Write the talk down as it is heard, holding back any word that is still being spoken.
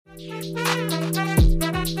Well,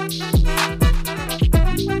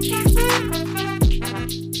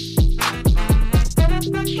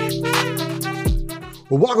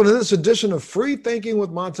 welcome to this edition of Free Thinking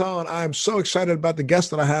with Montel, and I am so excited about the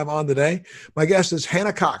guest that I have on today. My guest is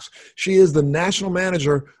Hannah Cox. She is the national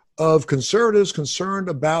manager of Conservatives Concerned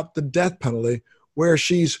About the Death Penalty, where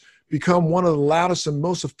she's become one of the loudest and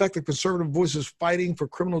most effective conservative voices fighting for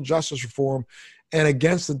criminal justice reform and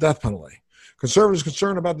against the death penalty. Conservatives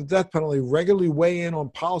concerned about the death penalty regularly weigh in on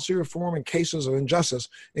policy reform and cases of injustice,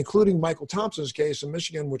 including Michael Thompson's case in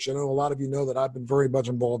Michigan, which I know a lot of you know that I've been very much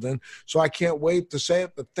involved in. So I can't wait to say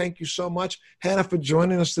it, but thank you so much, Hannah, for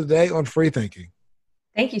joining us today on Free Thinking.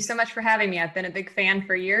 Thank you so much for having me. I've been a big fan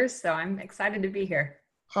for years, so I'm excited to be here.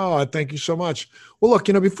 Oh, thank you so much. Well, look,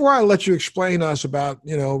 before I let you explain to us about,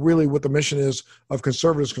 really what the mission is of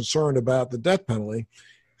Conservatives Concerned About the Death Penalty,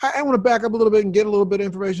 I want to back up a little bit and get a little bit of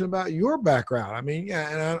information about your background. I mean,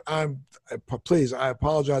 yeah, and please, I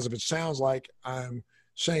apologize if it sounds like I'm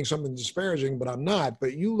saying something disparaging, but I'm not.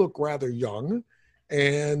 But you look rather young,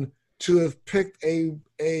 and to have picked a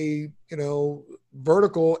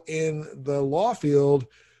vertical in the law field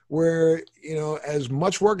where, as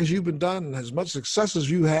much work as you've been done and as much success as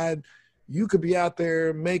you had, you could be out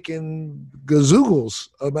there making gazoogles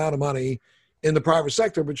amount of money in the private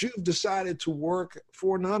sector, but you've decided to work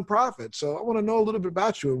for a nonprofit. So I want to know a little bit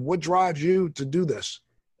about you and what drives you to do this.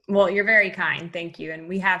 Well, you're very kind. Thank you. And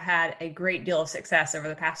we have had a great deal of success over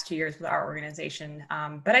the past 2 years with our organization.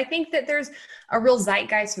 But I think that there's a real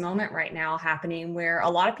zeitgeist moment right now happening where a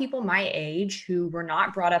lot of people my age who were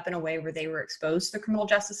not brought up in a way where they were exposed to the criminal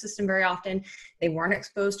justice system very often, they weren't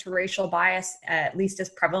exposed to racial bias, at least as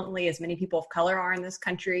prevalently as many people of color are in this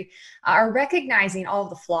country, are recognizing all of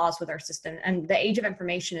the flaws with our system. And the age of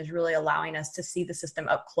information is really allowing us to see the system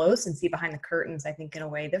up close and see behind the curtains, I think, in a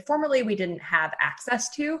way that formerly we didn't have access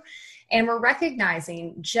to. And we're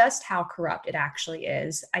recognizing just how corrupt it actually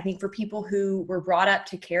is. I think for people who were brought up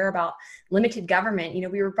to care about limited government,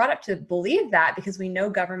 we were brought up to believe that because we know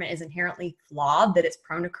government is inherently flawed, that it's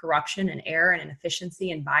prone to corruption and error and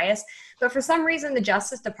inefficiency and bias. But for some reason, the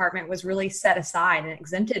Justice Department was really set aside and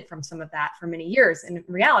exempted from some of that for many years. And in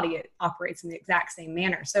reality, it operates in the exact same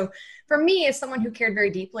manner. So for me, as someone who cared very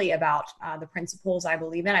deeply about the principles I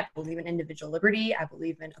believe in individual liberty, I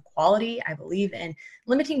believe in equality, I believe in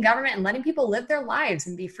limiting government and letting people live their lives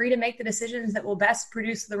and be free to make the decisions that will best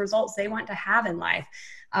produce the results they want to have in life.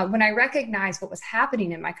 When I recognized what was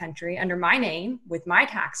happening in my country under my name with my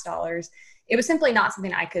tax dollars, it was simply not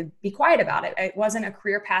something I could be quiet about. It wasn't a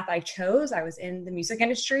career path I chose. I was in the music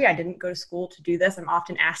industry. I didn't go to school to do this. I'm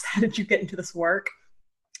often asked, how did you get into this work?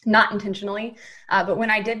 Not intentionally. But when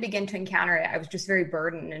I did begin to encounter it, I was just very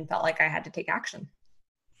burdened and felt like I had to take action.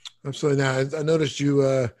 Absolutely. Now, I noticed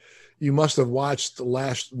you must have watched the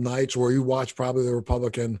last nights, or you watched probably the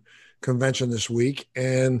Republican convention this week.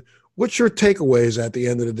 And what's your takeaways at the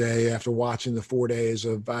end of the day after watching the 4 days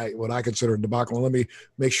of what I consider a debacle? And let me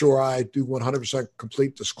make sure I do 100%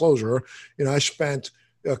 complete disclosure. I spent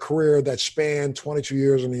a career that spanned 22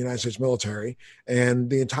 years in the United States military. And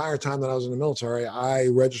the entire time that I was in the military, I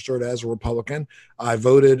registered as a Republican. I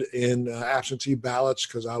voted in absentee ballots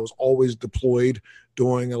because I was always deployed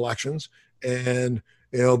during elections. And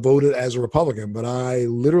voted as a Republican, but I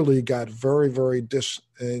literally got very, very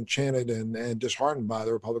disenchanted and disheartened by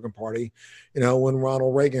the Republican Party, when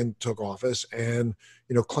Ronald Reagan took office and,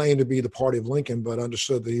 claimed to be the party of Lincoln, but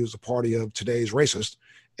understood that he was the party of today's racist.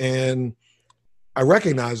 And I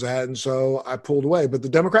recognized that. And so I pulled away, but the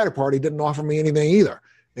Democratic Party didn't offer me anything either.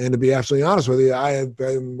 And to be absolutely honest with you, I have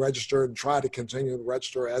been registered and tried to continue to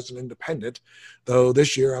register as an independent, though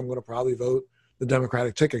this year I'm going to probably vote the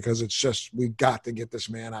Democratic ticket because it's just, we got to get this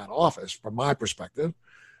man out of office from my perspective.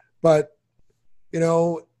 But,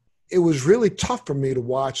 it was really tough for me to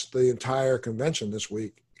watch the entire convention this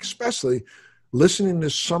week, especially listening to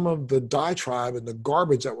some of the diatribe and the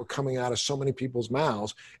garbage that were coming out of so many people's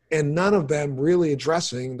mouths, and none of them really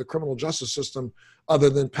addressing the criminal justice system other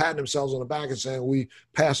than patting themselves on the back and saying we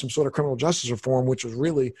passed some sort of criminal justice reform, which was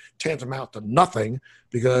really tantamount to nothing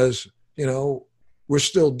because, we're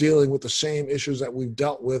still dealing with the same issues that we've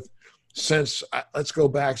dealt with since, let's go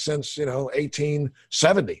back since,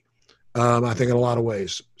 1870, I think in a lot of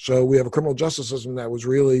ways. So we have a criminal justice system that was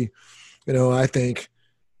really, I think,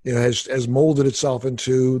 has molded itself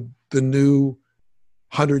into the new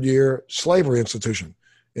 100-year slavery institution,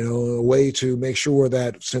 a way to make sure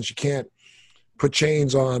that since you can't put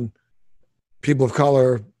chains on people of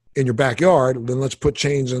color in your backyard, then let's put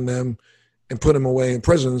chains in them and put them away in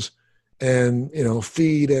prisons and,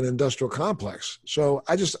 feed an industrial complex. So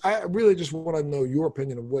I really just want to know your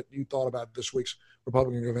opinion of what you thought about this week's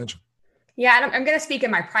Republican convention. Yeah, and I'm going to speak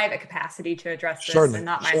in my private capacity to address this Certainly, and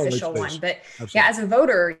not my official please. one. But Absolutely. yeah, as a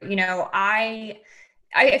voter,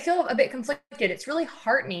 I feel a bit conflicted. It's really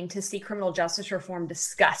heartening to see criminal justice reform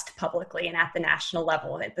discussed publicly and at the national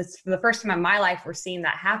level. It's for the first time in my life, we're seeing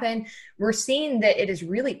that happen. We're seeing that it is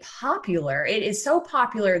really popular. It is so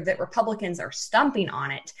popular that Republicans are stumping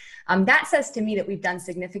on it. That says to me that we've done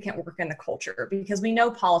significant work in the culture, because we know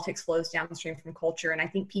politics flows downstream from culture. And I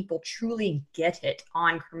think people truly get it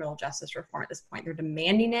on criminal justice reform at this point. They're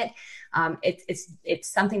demanding it. It's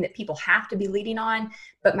something that people have to be leading on.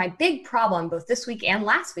 But my big problem, both this week and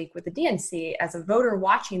last week with the DNC, as a voter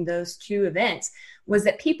watching those two events, was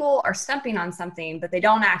that people are stumping on something, but they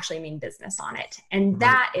don't actually mean business on it. And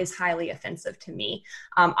that is highly offensive to me.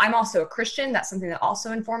 I'm also a Christian. That's something that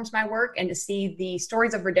also informs my work. And to see the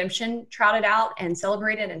stories of redemption trotted out and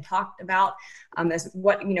celebrated and talked about as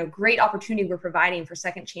what, great opportunity we're providing for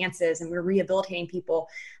second chances, and we're rehabilitating people.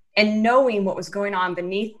 And knowing what was going on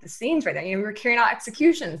beneath the scenes right there. We were carrying out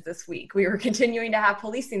executions this week. We were continuing to have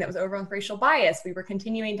policing that was over on racial bias. We were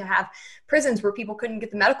continuing to have prisons where people couldn't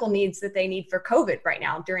get the medical needs that they need for COVID right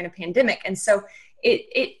now during a pandemic. And so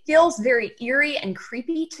it feels very eerie and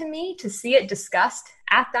creepy to me to see it discussed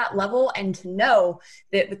at that level, and to know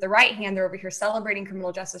that with the right hand, they're over here celebrating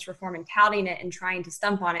criminal justice reform and touting it and trying to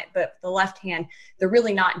stump on it. But with the left hand, they're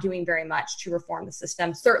really not doing very much to reform the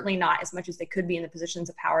system, certainly not as much as they could be in the positions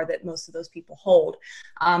of power that most of those people hold.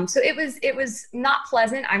 So it was not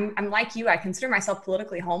pleasant. I'm like you. I consider myself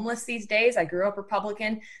politically homeless these days. I grew up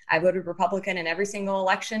Republican. I voted Republican in every single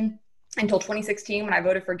election until 2016, when I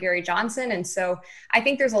voted for Gary Johnson. And so I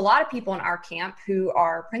think there's a lot of people in our camp who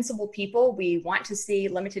are principled people. We want to see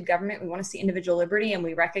limited government. We want to see individual liberty, and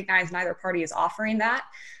we recognize neither party is offering that.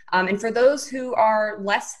 And for those who are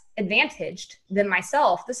less advantaged than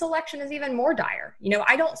myself, this election is even more dire.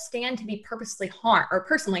 I don't stand to be purposely harmed or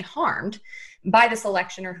personally harmed by this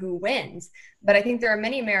election or who wins. But I think there are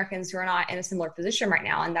many Americans who are not in a similar position right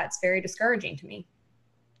now, and that's very discouraging to me.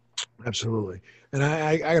 Absolutely. And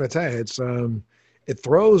I got to tell you, it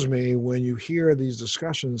throws me when you hear these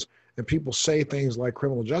discussions and people say things like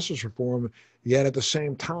criminal justice reform, yet at the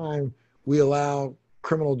same time, we allow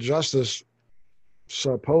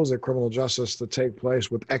supposed criminal justice to take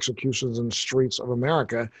place with executions in the streets of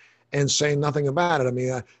America and say nothing about it. I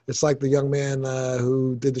mean, it's like the young man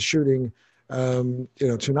who did the shooting, 2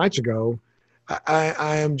 nights ago.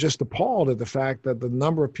 I am just appalled at the fact that the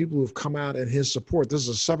number of people who've come out in his support. This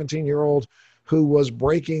is a 17-year-old who was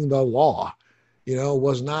breaking the law,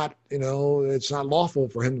 was not, it's not lawful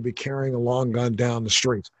for him to be carrying a long gun down the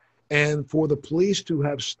streets. And for the police to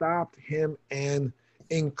have stopped him and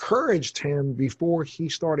encouraged him before he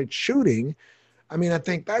started shooting, I mean, I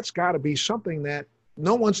think that's got to be something that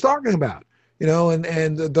no one's talking about,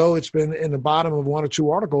 and though it's been in the bottom of 1 or 2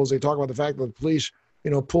 articles, they talk about the fact that the police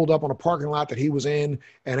pulled up on a parking lot that he was in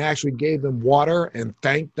and actually gave them water and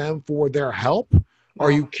thanked them for their help. Are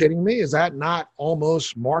you kidding me? Is that not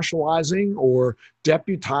almost martializing or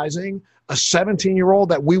deputizing a 17-year-old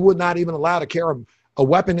that we would not even allow to carry a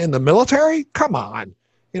weapon in the military? Come on,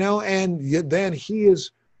 and then he is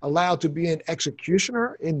allowed to be an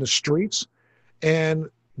executioner in the streets. And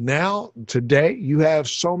now today you have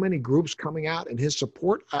so many groups coming out in his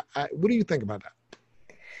support. What do you think about that?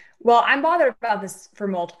 Well, I'm bothered about this for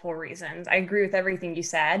multiple reasons. I agree with everything you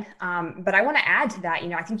said, but I want to add to that.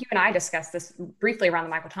 I think you and I discussed this briefly around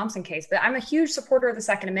the Michael Thompson case, but I'm a huge supporter of the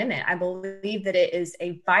Second Amendment. I believe that it is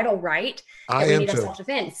a vital right that we need of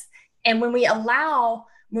self-defense. And when we allow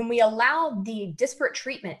the disparate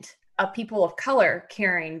treatment of people of color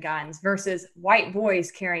carrying guns versus white boys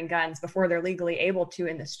carrying guns before they're legally able to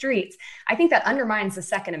in the streets, I think that undermines the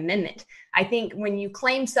Second Amendment. I think when you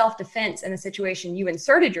claim self-defense in a situation you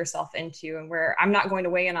inserted yourself into, and where I'm not going to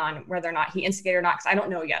weigh in on whether or not he instigated or not, because I don't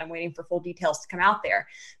know yet. I'm waiting for full details to come out there.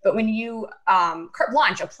 But when you carte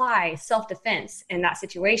blanche apply self-defense in that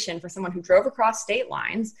situation for someone who drove across state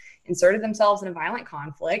lines, inserted themselves in a violent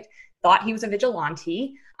conflict, thought he was a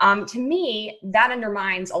vigilante, to me, that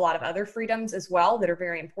undermines a lot of other freedoms as well that are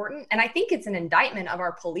very important. And I think it's an indictment of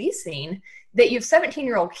our policing that you have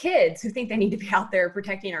 17-year-old kids who think they need to be out there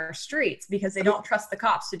protecting our streets because they don't trust the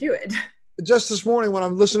cops to do it. Just this morning when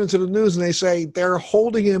I'm listening to the news and they say they're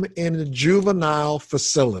holding him in a juvenile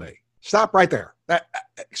facility. Stop right there.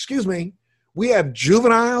 Excuse me. We have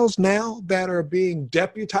juveniles now that are being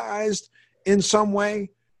deputized in some way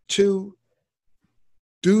to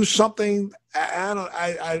do something.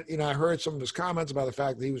 I heard some of his comments about the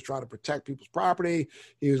fact that he was trying to protect people's property.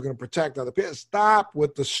 He was going to protect other people. Stop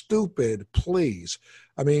with the stupid, please.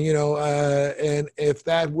 I mean, and if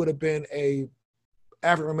that would have been a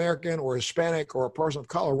African American or Hispanic or a person of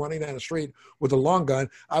color running down the street with a long gun,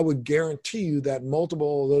 I would guarantee you that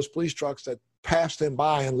multiple of those police trucks that passed him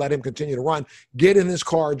by and let him continue to run, get in his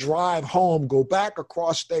car, drive home, go back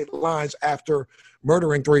across state lines after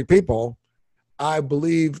murdering 3 people, I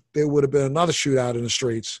believe there would have been another shootout in the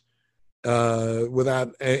streets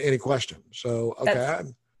without any question. So, okay,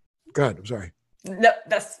 go ahead. I'm sorry. No,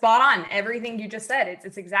 that's spot on. Everything you just said,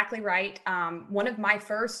 it's exactly right. One of my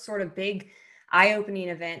first sort of big eye-opening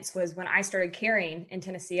events was when I started carrying in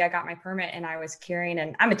Tennessee. I got my permit and I was carrying,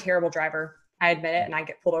 and I'm a terrible driver, I admit it, and I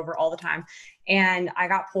get pulled over all the time. And I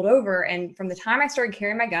got pulled over, and from the time I started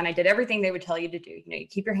carrying my gun, I did everything they would tell you to do. You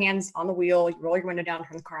keep your hands on the wheel, you roll your window down,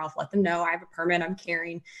 turn the car off, let them know I have a permit, I'm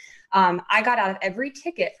carrying. I got out of every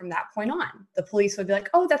ticket from that point on. The police would be like,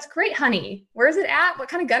 "Oh, that's great, honey. Where's it at? What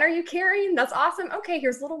kind of gun are you carrying? That's awesome. Okay,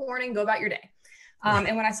 here's a little warning, go about your day."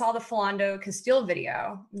 And when I saw the Philando Castile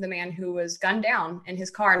video, the man who was gunned down in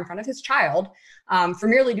his car in front of his child for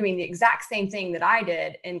merely doing the exact same thing that I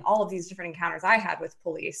did in all of these different encounters I had with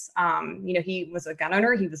police. He was a gun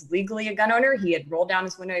owner. He was legally a gun owner. He had rolled down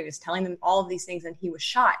his window. He was telling them all of these things, and he was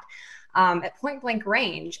shot at point blank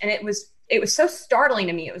range. And it was so startling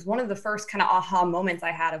to me. It was one of the first kind of aha moments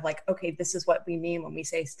I had of like, okay, this is what we mean when we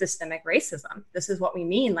say systemic racism. This is what we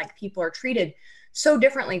mean. Like, people are treated so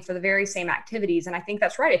differently for the very same activities. And I think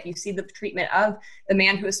that's right. If you see the treatment of the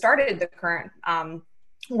man who has started the current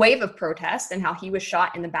wave of protests and how he was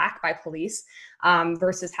shot in the back by police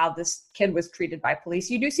versus how this kid was treated by police,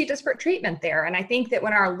 you do see disparate treatment there. And I think that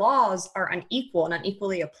when our laws are unequal and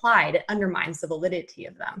unequally applied, it undermines the validity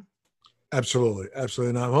of them. Absolutely.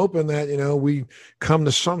 Absolutely. And I'm hoping that, we come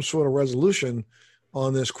to some sort of resolution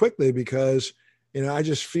on this quickly, because, I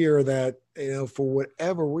just fear that, for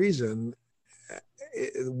whatever reason,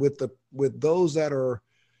 with those that are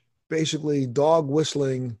basically dog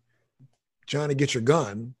whistling, trying to get your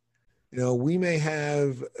gun, we may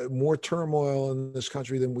have more turmoil in this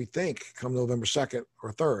country than we think come November 2nd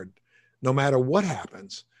or 3rd, no matter what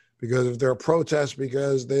happens. Because if there are protests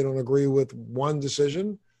because they don't agree with one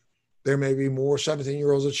decision, there may be more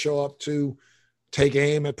 17-year-olds that show up to take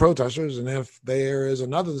aim at protesters. And if there is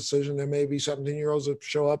another decision, there may be 17-year-olds that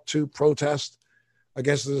show up to protest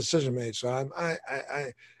against the decision made. So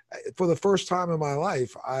I for the first time in my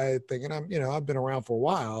life, I think, and I've been around for a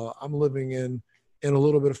while, I'm living in a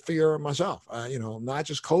little bit of fear myself. Not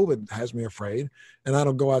just COVID has me afraid, and I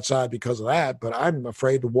don't go outside because of that, but I'm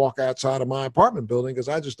afraid to walk outside of my apartment building because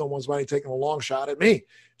I just don't want somebody taking a long shot at me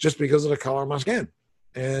just because of the color of my skin.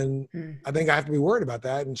 And I think I have to be worried about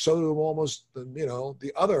that. And so do almost,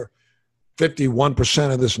 the other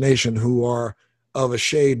 51% of this nation who are of a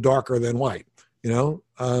shade darker than white,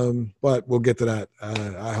 but we'll get to that.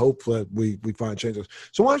 I hope that we find changes.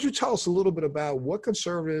 So why don't you tell us a little bit about what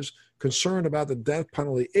conservatives concerned about the death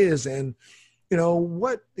penalty is, and,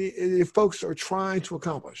 what the folks are trying to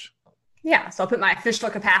accomplish? Yeah, so I'll put my official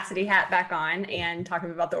capacity hat back on and talk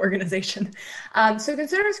about the organization. So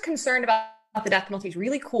conservatives concerned about the death penalty is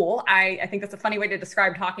really cool. I think that's a funny way to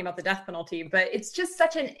describe talking about the death penalty, but it's just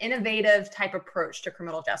such an innovative type approach to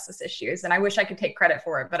criminal justice issues. And I wish I could take credit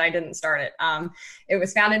for it, but I didn't start it. It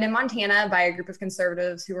was founded in Montana by a group of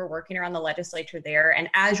conservatives who were working around the legislature there. And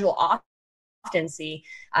as you'll often see,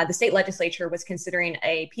 the state legislature was considering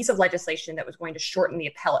a piece of legislation that was going to shorten the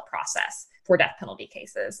appellate process for death penalty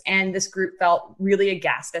cases. And this group felt really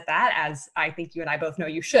aghast at that, as I think you and I both know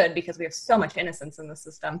you should, because we have so much innocence in the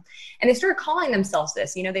system. And they started calling themselves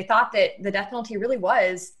this. They thought that the death penalty really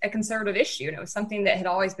was a conservative issue. And it was something that had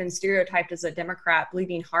always been stereotyped as a Democrat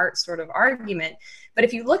bleeding heart sort of argument. But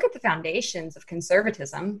if you look at the foundations of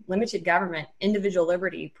conservatism, limited government, individual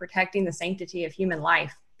liberty, protecting the sanctity of human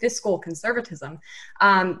life, fiscal conservatism,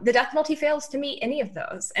 the death penalty fails to meet any of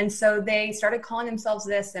those. And so they started calling themselves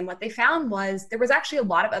this. And what they found was there was actually a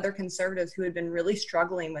lot of other conservatives who had been really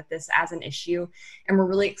struggling with this as an issue and were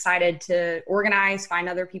really excited to organize, find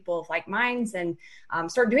other people of like minds, and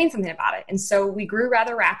start doing something about it. And so we grew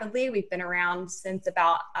rather rapidly. We've been around since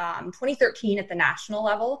about 2013 at the national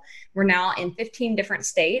level. We're now in 15 different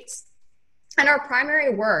states. And our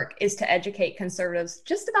primary work is to educate conservatives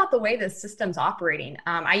just about the way the system's operating.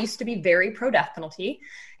 I used to be very pro death penalty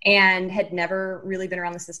and had never really been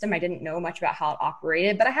around the system. I didn't know much about how it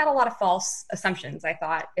operated, but I had a lot of false assumptions. I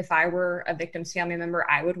thought if I were a victim's family member,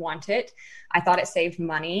 I would want it. I thought it saved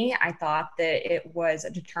money. I thought that it was a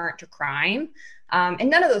deterrent to crime. And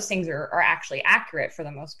none of those things are actually accurate for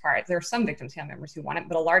the most part. There are some victims' family members who want it,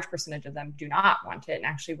 but a large percentage of them do not want it and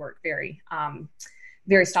actually work very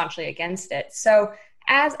staunchly against it. So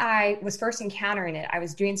as I was first encountering it, I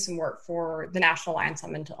was doing some work for the National Alliance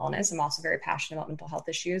on Mental Illness. I'm also very passionate about mental health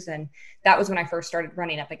issues. And that was when I first started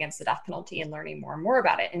running up against the death penalty and learning more and more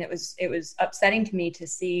about it. And it was upsetting to me to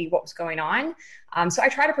see what was going on. So I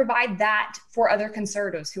try to provide that for other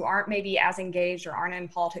conservatives who aren't maybe as engaged or aren't in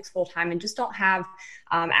politics full time and just don't have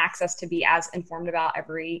access to be as informed about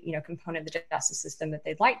every component of the justice system that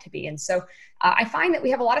they'd like to be. And so I find that we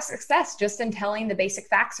have a lot of success just in telling the basic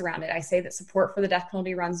facts around it. I say that support for the death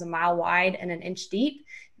penalty runs a mile wide and an inch deep,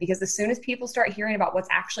 because as soon as people start hearing about what's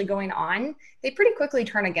actually going on, they pretty quickly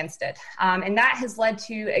turn against it. And that has led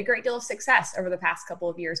to a great deal of success over the past couple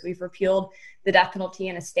of years. We've repealed the death penalty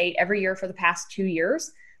in a state every year for the past 2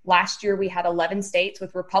 years. Last year, we had 11 states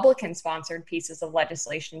with Republican-sponsored pieces of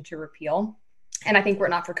legislation to repeal. And I think were it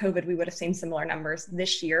not for COVID, we would have seen similar numbers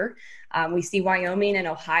this year. We see Wyoming and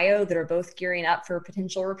Ohio that are both gearing up for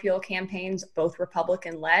potential repeal campaigns, both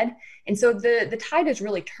Republican-led. And so the tide is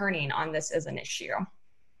really turning on this as an issue.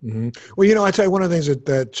 Mm-hmm. Well, I tell you, one of the things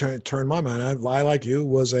that turned my mind, I, like you,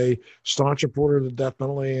 was a staunch supporter of the death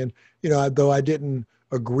penalty. And, though I didn't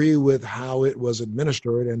agree with how it was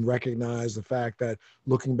administered and recognize the fact that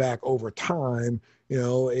looking back over time,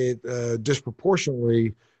 it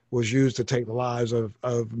disproportionately was used to take the lives of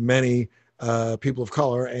many people of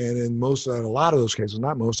color. And in a lot of those cases,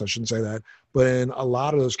 not most, I shouldn't say that, but in a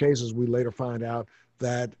lot of those cases, we later find out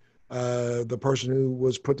that the person who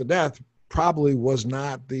was put to death probably was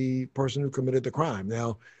not the person who committed the crime.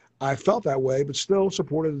 Now, I felt that way, but still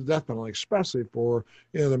supported the death penalty, especially for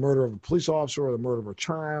the murder of a police officer or the murder of a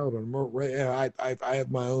child. I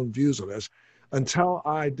have my own views on this until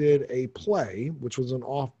I did a play, which was an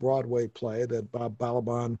off-Broadway play that Bob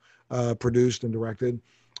Balaban produced and directed.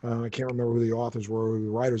 I can't remember who the authors were, who the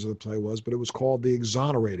writers of the play was, but it was called The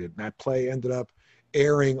Exonerated. And that play ended up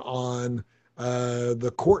airing on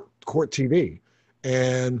the court TV,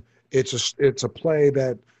 and it's a play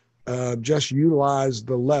that just utilized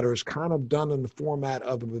the letters, kind of done in the format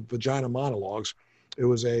of the Vagina Monologues. It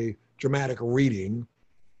was a dramatic reading.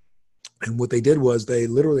 And what they did was they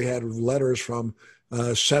literally had letters from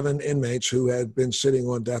 7 inmates who had been sitting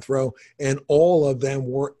on death row, and all of them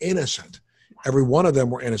were innocent. Every one of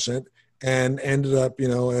them were innocent, and ended up,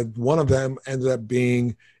 one of them ended up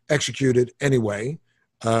being executed anyway.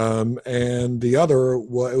 And the other, it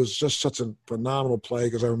was just such a phenomenal play,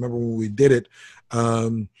 because I remember when we did it,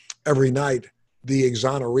 every night the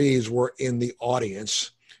exonerees were in the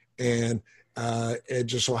audience, and it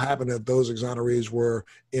just so happened that those exonerees were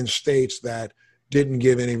in states that didn't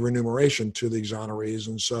give any remuneration to the exonerees.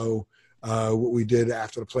 And so what we did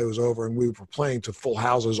after the play was over, and we were playing to full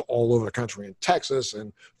houses all over the country, in Texas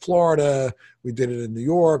and Florida. We did it in New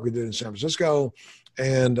York. We did it in San Francisco.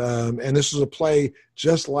 And this is a play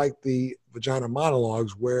just like the Vagina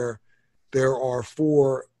Monologues, where there are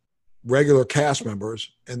 4 regular cast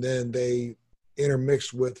members, and then they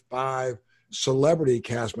intermixed with 5 celebrity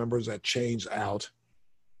cast members that changed out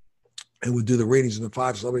and would do the readings. And the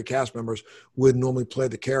 5 celebrity cast members would normally play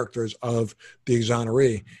the characters of the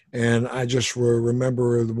exoneree. And I just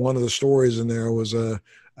remember one of the stories in there was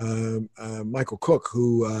Michael Cook,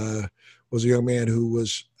 who was a young man who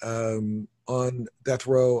was on death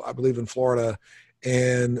row, I believe in Florida.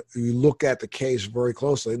 And you look at the case very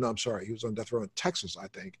closely. No, I'm sorry. He was on death row in Texas, I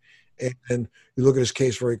think. And you look at his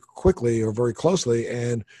case very quickly or very closely,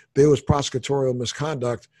 and there was prosecutorial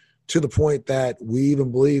misconduct to the point that we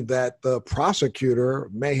even believe that the prosecutor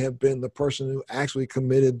may have been the person who actually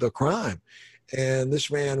committed the crime. And this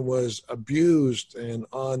man was abused and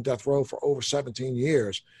on death row for over 17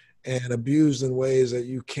 years, and abused in ways that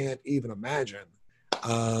you can't even imagine.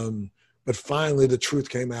 But finally, the truth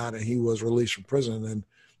came out, and he was released from prison. And,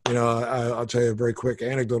 I'll tell you a very quick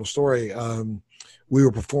anecdotal story. We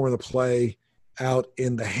were performing the play out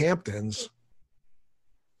in the Hamptons,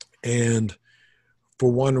 and for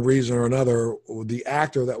one reason or another, the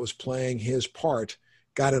actor that was playing his part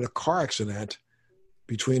got in a car accident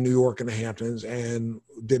between New York and the Hamptons and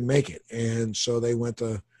didn't make it. And so they went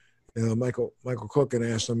to Michael Cook and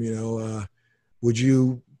asked him, would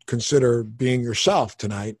you consider being yourself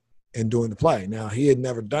tonight and doing the play. Now, he had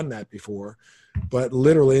never done that before, but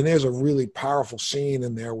literally, and there's a really powerful scene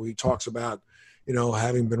in there where he talks about,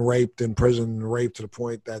 having been raped in prison and raped to the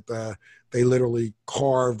point that they literally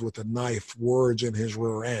carved with a knife words in his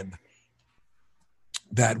rear end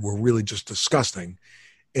that were really just disgusting.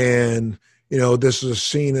 And, this is a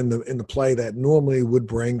scene in the play that normally would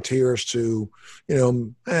bring tears to,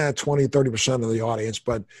 20, 30% of the audience.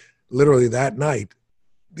 But literally that night,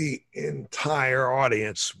 the entire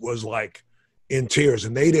audience was like in tears,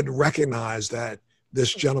 and they didn't recognize that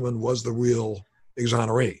this gentleman was the real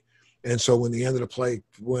exoneree. And so when the end of the play,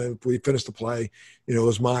 when we finished the play, it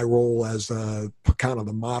was my role as kind of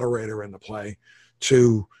the moderator in the play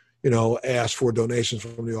to, ask for donations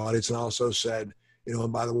from the audience. And I also said,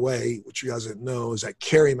 and by the way, what you guys didn't know is that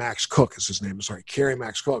Kerry Max Cook is his name. I'm sorry. Kerry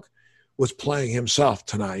Max Cook was playing himself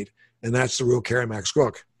tonight. And that's the real Kerry Max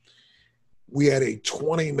Cook. We had a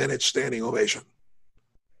 20-minute standing ovation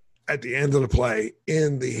at the end of the play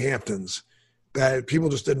in the Hamptons that people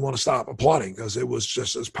just didn't want to stop applauding because it was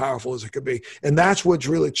just as powerful as it could be. And that's what's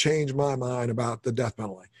really changed my mind about the death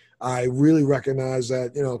penalty. I really recognize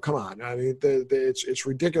that, come on. I mean, it's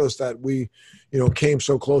ridiculous that we, came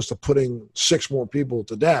so close to putting 6 more people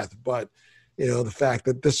to death. But, the fact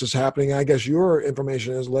that this is happening, I guess your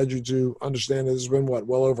information has led you to understand that there's been,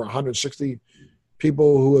 well over 160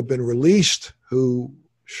 people who have been released who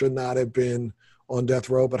should not have been on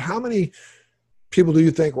death row. But how many people do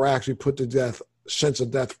you think were actually put to death since a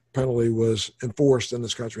death penalty was enforced in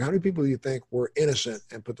this country? How many people do you think were innocent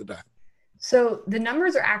and put to death? So the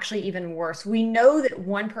numbers are actually even worse. We know that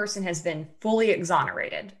one person has been fully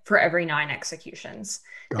exonerated for every 9 executions.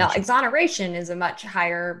 Gotcha. Now, exoneration is a much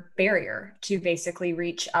higher barrier to basically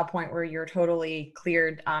reach a point where you're totally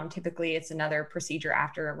cleared. Typically, it's another procedure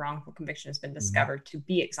after a wrongful conviction has been discovered to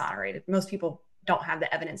be exonerated. Most people don't have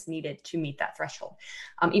the evidence needed to meet that threshold,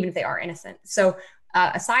 even if they are innocent. So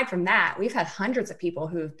aside from that, we've had hundreds of people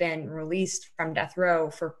who have been released from death row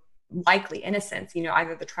for likely innocence.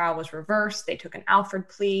 Either the trial was reversed, they took an Alford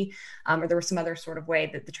plea, or there was some other sort of way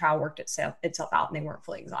that the trial worked itself out and they weren't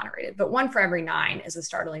fully exonerated. But 1 for every 9 is a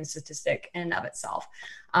startling statistic in and of itself.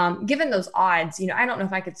 Given those odds, I don't know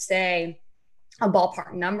if I could say a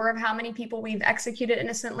ballpark number of how many people we've executed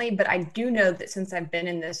innocently, but I do know that since I've been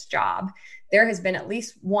in this job, there has been at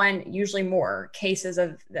least 1, usually more, cases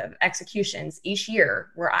of executions each year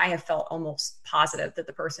where I have felt almost positive that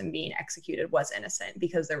the person being executed was innocent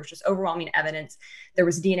because there was just overwhelming evidence. There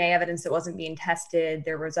was DNA evidence that wasn't being tested.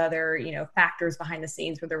 There was other, factors behind the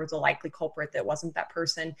scenes where there was a likely culprit that wasn't that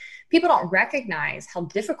person. People don't recognize how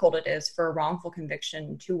difficult it is for a wrongful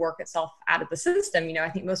conviction to work itself out of the system. I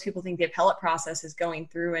think most people think the appellate process is going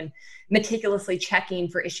through and meticulously checking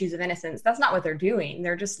for issues of innocence. That's not what they're doing.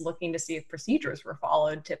 They're just looking to see if procedures were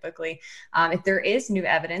followed typically. If there is new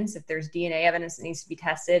evidence, if there's DNA evidence that needs to be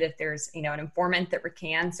tested, if there's, an informant that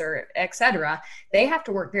recants or et cetera, they have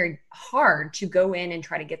to work very hard to go in and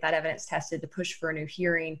try to get that evidence tested, to push for a new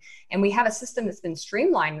hearing. And we have a system that's been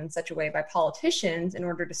streamlined in such a way by politicians in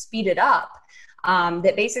order to speed it up.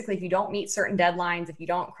 That basically, if you don't meet certain deadlines, if you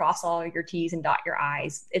don't cross all your T's and dot your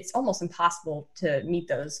I's, it's almost impossible to meet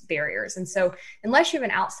those barriers. And so unless you have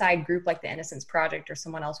an outside group like the Innocence Project or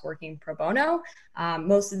someone else working pro bono,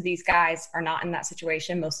 most of these guys are not in that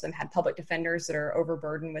situation. Most of them had public defenders that are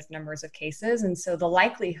overburdened with numbers of cases. And so the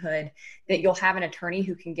likelihood that you'll have an attorney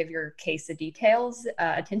who can give your case the details,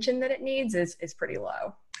 attention that it needs is pretty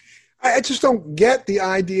low. I just don't get the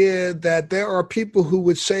idea that there are people who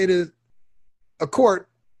would say to a court,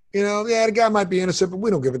 the guy might be innocent, but we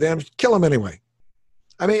don't give a damn. Kill him anyway.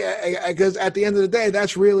 I mean, because at the end of the day,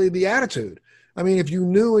 that's really the attitude. I mean, if you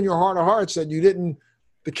knew in your heart of hearts that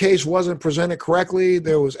the case wasn't presented correctly,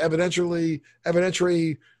 there was evidentiary,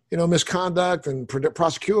 misconduct and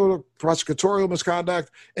prosecutorial misconduct,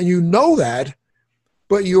 and that,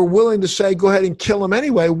 but you're willing to say, go ahead and kill him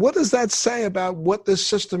anyway. What does that say about what this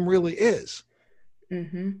system really is?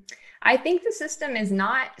 Mm-hmm. I think the system is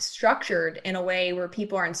not structured in a way where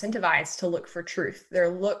people are incentivized to look for truth. They're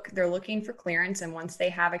looking for clearance. And once they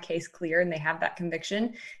have a case clear and they have that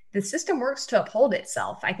conviction, the system works to uphold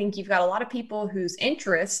itself. I think you've got a lot of people whose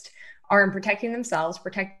interest are in protecting themselves,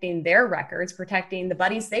 protecting their records, protecting the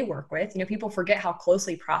buddies they work with. People forget how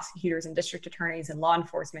closely prosecutors and district attorneys and law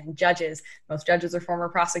enforcement and judges, most judges are former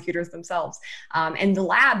prosecutors themselves, and the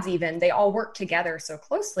labs even, they all work together so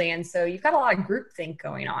closely. And so you've got a lot of groupthink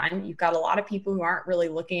going on. You've got a lot of people who aren't really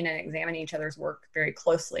looking and examining each other's work very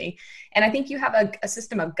closely. And I think you have a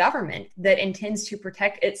system of government that intends to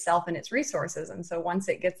protect itself and its resources. And so once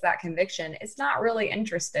it gets that conviction, it's not really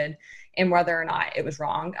interested in whether or not it was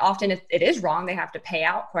wrong. Often it is wrong. They have to pay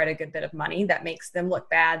out quite a good bit of money. That makes them look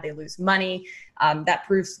bad. They lose money. That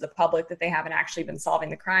proves to the public that they haven't actually been solving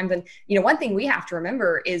the crimes. And, one thing we have to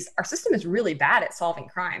remember is our system is really bad at solving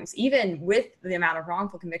crimes. Even with the amount of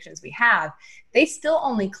wrongful convictions we have, they still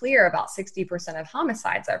only clear about 60% of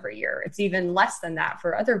homicides every year. It's even less than that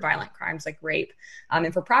for other violent crimes like rape.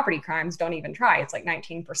 And for property crimes, don't even try. It's like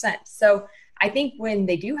 19%. So I think when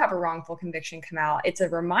they do have a wrongful conviction come out, it's a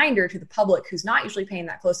reminder to the public who's not usually paying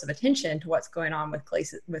that close of attention to what's going on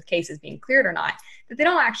with cases being cleared or not, that they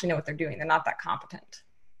don't actually know what they're doing. They're not that competent.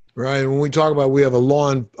 Right. When we talk about we have a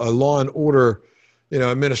law and order,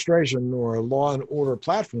 administration or a law and order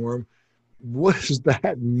platform, what does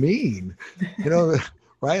that mean?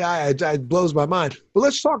 Right? It blows my mind. But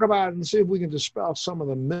let's talk about it and see if we can dispel some of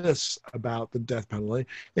the myths about the death penalty.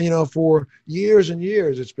 And, for years and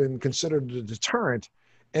years, it's been considered a deterrent.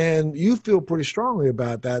 And you feel pretty strongly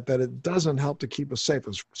about that it doesn't help to keep us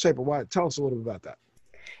safer. Why? Tell us a little bit about that.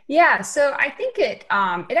 Yeah, so I think it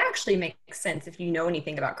actually makes sense if you know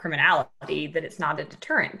anything about criminality that it's not a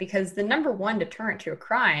deterrent, because the number one deterrent to a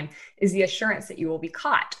crime is the assurance that you will be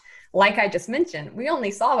caught. Like I just mentioned, we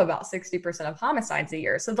only solve about 60% of homicides a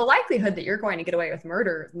year. So the likelihood that you're going to get away with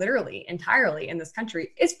murder literally entirely in this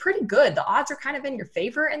country is pretty good. The odds are kind of in your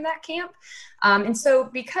favor in that camp. And so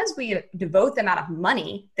because we devote the amount of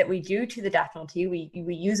money that we do to the death penalty, we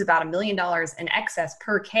use about $1 million in excess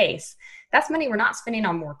per case. That's money we're not spending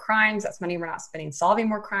on more crimes. That's money we're not spending solving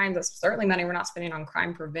more crimes. That's certainly money we're not spending on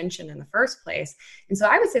crime prevention in the first place. And so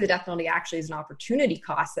I would say the death penalty actually is an opportunity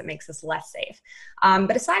cost that makes us less safe.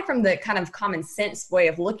 But aside from the kind of common sense way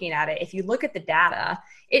of looking at it, if you look at the data,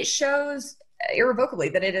 it shows irrevocably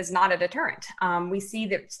that it is not a deterrent. We see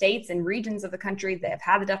that states and regions of the country that have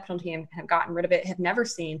had the death penalty and have gotten rid of it have never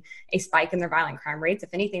seen a spike in their violent crime rates.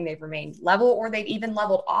 If anything, they've remained level or they've even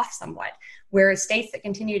leveled off somewhat. Whereas states that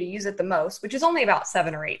continue to use it the most, which is only about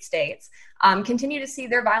 7 or 8 states, continue to see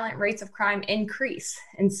their violent rates of crime increase.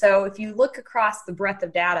 And so if you look across the breadth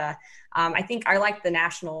of data, I think I like the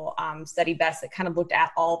national study best that kind of looked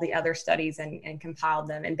at all the other studies and compiled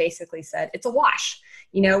them and basically said it's a wash.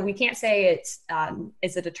 We can't say it's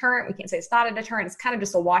a deterrent. We can't say it's not a deterrent. It's kind of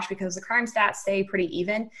just a wash because the crime stats stay pretty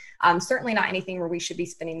even. Certainly not anything where we should be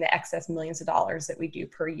spending the excess millions of dollars that we do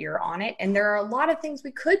per year on it. And there are a lot of things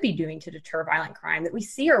we could be doing to deter violent crime that we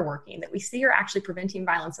see are working, that we see are actually preventing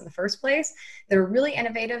violence in the first place. They're really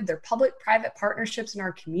innovative. They're public-private partnerships in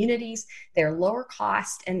our communities. They're lower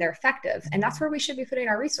cost and they're effective. And that's where we should be putting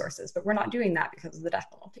our resources, but we're not doing that because of the death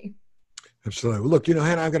penalty. Absolutely. Well, look,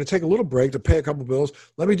 Hannah, I'm going to take a little break to pay a couple bills.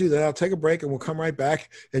 Let me do that. I'll take a break and we'll come right back.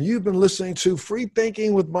 And you've been listening to Free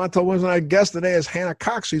Thinking with Montel Williams. And our guest today is Hannah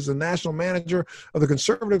Cox. She's the national manager of the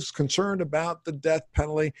Conservatives Concerned About the Death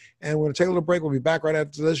Penalty. And we're going to take a little break. We'll be back right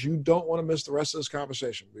after this. You don't want to miss the rest of this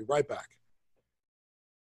conversation. We'll be right back.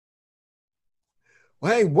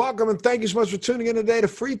 Well, hey, welcome and thank you so much for tuning in today to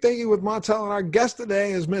Free Thinking with Montel. And our guest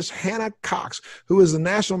today is Miss Hannah Cox, who is the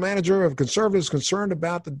national manager of Conservatives Concerned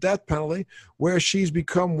About the Death Penalty, where she's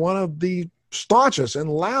become one of the staunchest and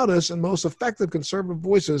loudest and most effective conservative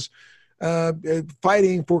voices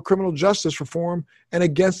fighting for criminal justice reform and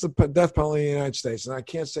against the death penalty in the United States. And I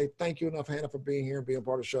can't say thank you enough, Hannah, for being here and being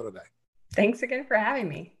part of the show today. Thanks again for having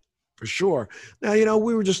me. For sure. Now,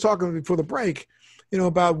 we were just talking before the break,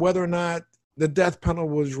 about whether or not the death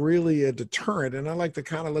penalty was really a deterrent. And I like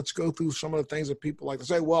to let's go through some of the things that people like to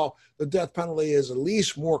say, well, the death penalty is at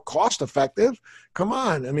least more cost effective. Come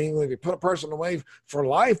on. I mean, when you put a person away for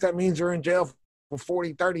life, that means they're in jail for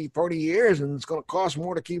 40, 30, 40 years, and it's going to cost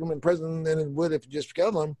more to keep them in prison than it would if you just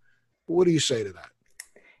killed them. What do you say to that?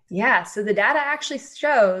 Yeah, so the data actually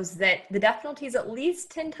shows that the death penalty is at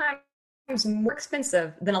least 10 times more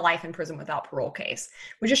expensive than a life in prison without parole case,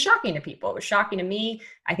 which is shocking to people. It was shocking to me.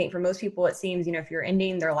 I think for most people, it seems, if you're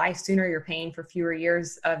ending their life sooner, you're paying for fewer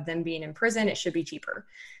years of them being in prison. It should be cheaper.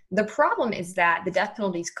 The problem is that the death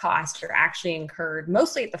penalty's costs are actually incurred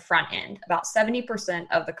mostly at the front end. About 70%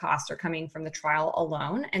 of the costs are coming from the trial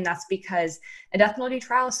alone. And that's because a death penalty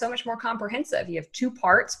trial is so much more comprehensive. You have 2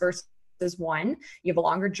 parts versus one. You have a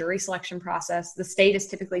longer jury selection process. The state is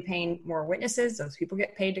typically paying more witnesses. Those people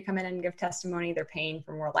get paid to come in and give testimony. They're paying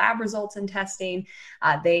for more lab results and testing.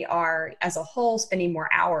 They are, as a whole, spending more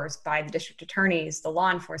hours by the district attorneys, the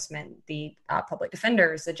law enforcement, the public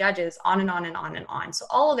defenders, the judges, on and on and on and on. So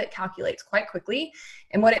all of it calculates quite quickly.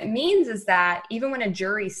 And what it means is that even when a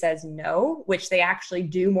jury says no, which they actually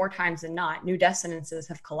do more times than not, new death sentences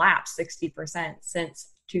have collapsed 60% since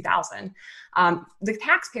 2000. The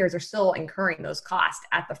taxpayers are still incurring those costs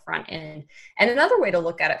at the front end. And another way to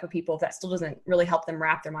look at it for people, if that still doesn't really help them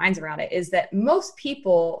wrap their minds around it, is that most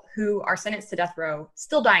people who are sentenced to death row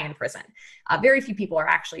still dying in prison. Very few people are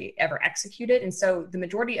actually ever executed. And so the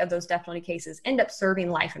majority of those death penalty cases end up serving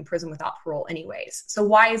life in prison without parole anyways. So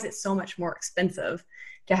why is it so much more expensive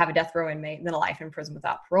to have a death row inmate than a life in prison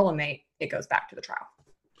without parole inmate? It goes back to the trial.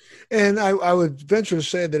 And I would venture to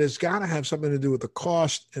say that it's got to have something to do with the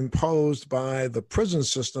cost imposed by the prison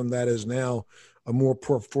system that is now a more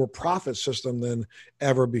for-profit system than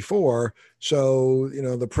ever before. So,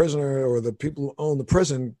 the prisoner or the people who own the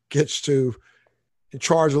prison gets to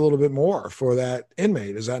charge a little bit more for that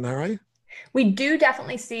inmate. Is that not right? We do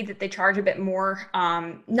definitely see that they charge a bit more.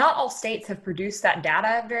 Not all states have produced that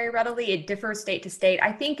data very readily. It differs state to state.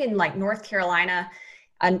 I think in like North Carolina,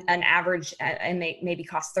 an average inmate maybe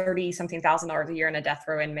costs $30-something thousand a year, and a death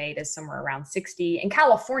row inmate is somewhere around 60. In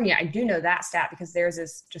California, I do know that stat because theirs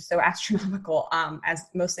is just so astronomical, as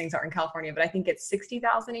most things are in California. But I think it's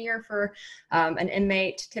 $60,000 a year for an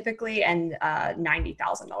inmate typically, and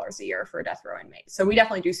 $90,000 a year for a death row inmate. So we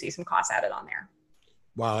definitely do see some costs added on there.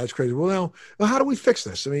 Wow, that's crazy. Well, now, how do we fix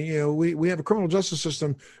this? I mean, we have a criminal justice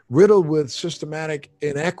system riddled with systematic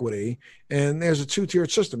inequity, and there's a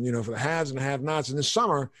two-tiered system, for the haves and the have-nots. And this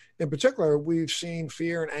summer, in particular, we've seen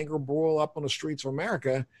fear and anger boil up on the streets of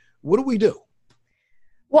America. What do we do?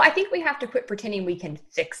 Well, I think we have to quit pretending we can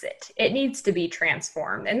fix it. It needs to be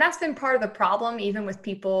transformed. And that's been part of the problem, even with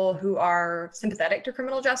people who are sympathetic to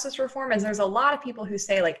criminal justice reform, is there's a lot of people who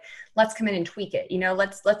say, like, let's come in and tweak it.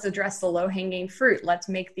 Let's address the low-hanging fruit. Let's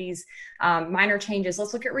make these minor changes.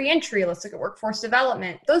 Let's look at reentry. Let's look at workforce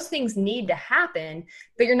development. Those things need to happen,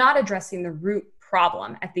 but you're not addressing the root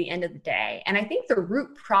problem at the end of the day. And I think the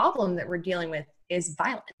root problem that we're dealing with is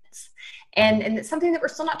violence. And it's something that we're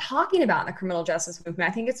still not talking about in the criminal justice movement.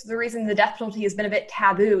 I think it's the reason the death penalty has been a bit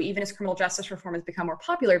taboo, even as criminal justice reform has become more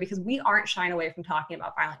popular, because we aren't shying away from talking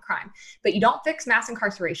about violent crime. But you don't fix mass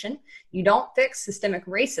incarceration. You don't fix systemic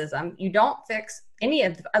racism. You don't fix any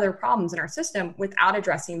of the other problems in our system without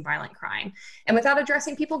addressing violent crime and without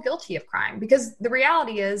addressing people guilty of crime. Because the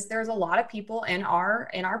reality is there's a lot of people in our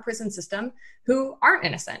prison system who aren't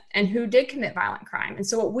innocent and who did commit violent crime. And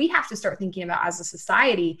so what we have to start thinking about as a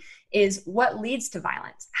society is what leads to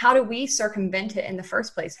violence. How do we circumvent it in the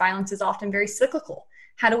first place? Violence is often very cyclical.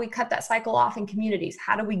 How do we cut that cycle off in communities?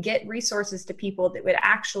 How do we get resources to people that would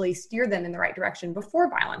actually steer them in the right direction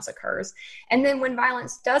before violence occurs? And then when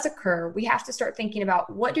violence does occur, we have to start thinking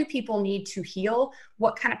about, what do people need to heal?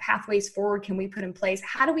 What kind of pathways forward can we put in place?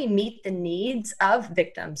 How do we meet the needs of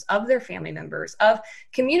victims, of their family members, of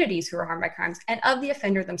communities who are harmed by crimes, and of the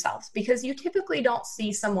offender themselves? Because you typically don't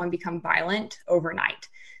see someone become violent overnight.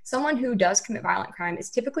 Someone who does commit violent crime is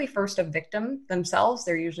typically first a victim themselves.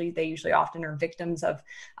 They usually often are victims of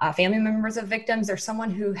family members of victims. They're someone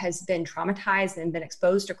who has been traumatized and been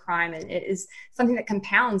exposed to crime. And it is something that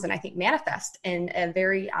compounds and I think manifests in a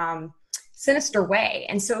very sinister way.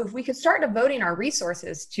 And so if we could start devoting our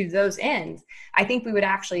resources to those ends, I think we would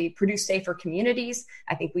actually produce safer communities.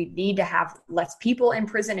 I think we need to have less people in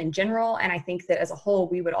prison in general. And I think that as a whole,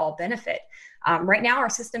 we would all benefit. Right now, our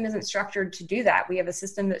system isn't structured to do that. We have a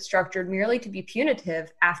system that's structured merely to be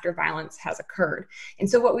punitive after violence has occurred. And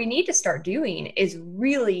so what we need to start doing is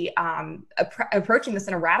really approaching this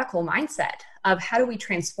in a radical mindset of, how do we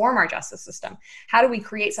transform our justice system? How do we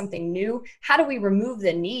create something new? How do we remove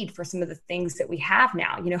the need for some of the things that we have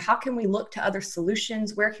now? How can we look to other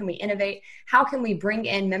solutions? Where can we innovate? How can we bring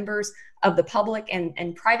in members of the public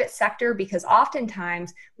and private sector? Because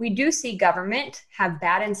oftentimes we do see government have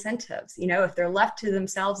bad incentives. If they're left to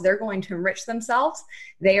themselves, they're going to enrich themselves.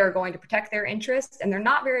 They are going to protect their interests, and they're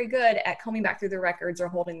not very good at combing back through their records or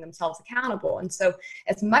holding themselves accountable. And so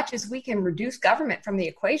as much as we can reduce government from the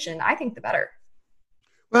equation, I think the better.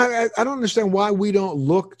 Well, I don't understand why we don't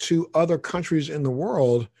look to other countries in the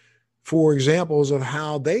world for examples of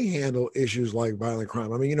how they handle issues like violent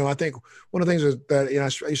crime. I mean, I think one of the things that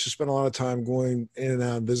I used to spend a lot of time going in and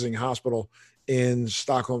out visiting hospital in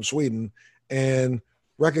Stockholm, Sweden, and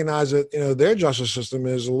recognize that, their justice system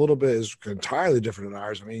is entirely different than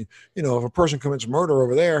ours. I mean, if a person commits murder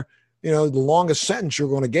over there, the longest sentence you're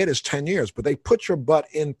going to get is 10 years, but they put your butt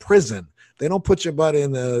in prison. They don't put your butt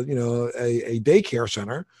in a daycare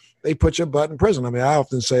center. They put your butt in prison. I mean, I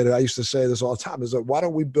used to say this all the time, is that, why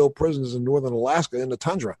don't we build prisons in northern Alaska in the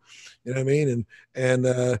tundra? You know what I mean?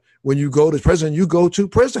 And when you go to prison, you go to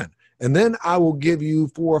prison. And then I will give you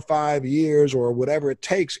 4 or 5 years or whatever it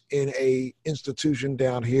takes in a institution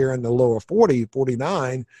down here in the lower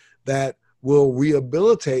 49 that will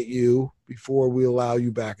rehabilitate you, before we allow you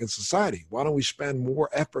back in society? Why don't we spend more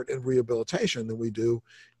effort in rehabilitation than we do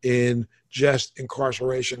in just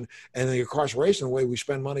incarceration? And the incarceration, the way we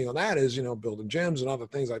spend money on that is, building gyms and other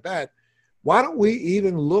things like that. Why don't we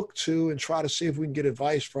even look to and try to see if we can get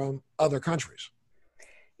advice from other countries?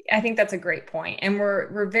 I think that's a great point. And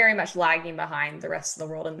we're very much lagging behind the rest of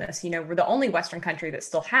the world in this. We're the only Western country that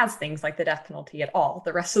still has things like the death penalty at all.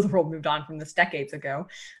 The rest of the world moved on from this decades ago.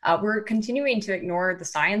 We're continuing to ignore the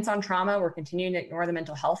science on trauma. We're continuing to ignore the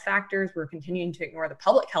mental health factors. We're continuing to ignore the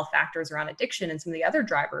public health factors around addiction and some of the other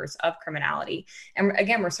drivers of criminality. And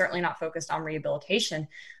again, we're certainly not focused on rehabilitation.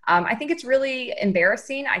 I think it's really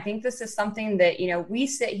embarrassing. I think this is something that, we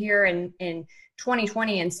sit here in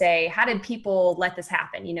 2020 and say, how did people let this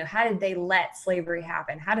happen? How did they let slavery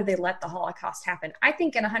happen? How did they let the Holocaust happen? I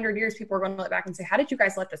think in 100 years, people are going to look back and say, how did you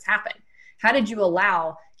guys let this happen? How did you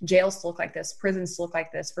allow jails to look like this, prisons to look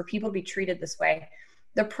like this, for people to be treated this way?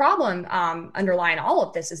 The problem underlying all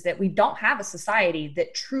of this is that we don't have a society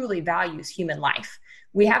that truly values human life.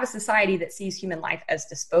 We have a society that sees human life as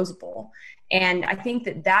disposable. And I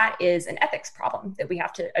think that is an ethics problem that we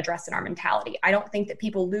have to address in our mentality. I don't think that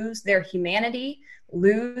people lose their humanity,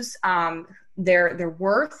 lose their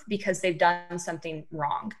worth because they've done something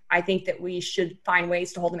wrong. I think that we should find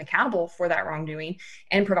ways to hold them accountable for that wrongdoing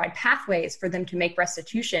and provide pathways for them to make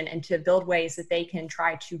restitution and to build ways that they can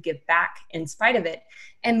try to give back in spite of it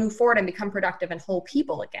and move forward and become productive and whole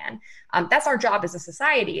people again. That's our job as a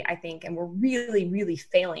society, I think, and we're really, really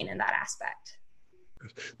failing in that aspect.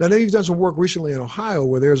 Now, I know you've done some work recently in Ohio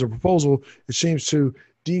where there's a proposal, it seems, to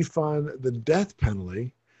defund the death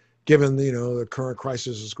penalty, given the current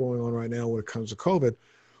crisis that's going on right now when it comes to COVID.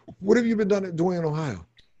 What have you been doing in Ohio?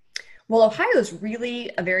 Well, Ohio is really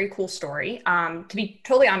a very cool story. To be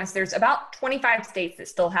totally honest, there's about 25 states that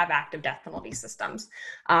still have active death penalty systems.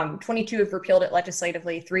 22 have repealed it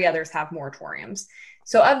legislatively. 3 others have moratoriums.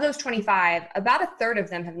 So of those 25, about a third of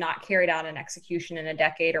them have not carried out an execution in a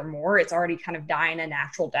decade or more. It's already kind of dying a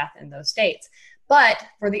natural death in those states. But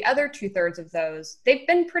for the other 2/3 of those, they've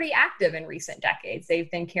been pretty active in recent decades. They've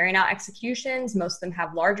been carrying out executions. Most of them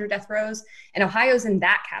have larger death rows, and Ohio's in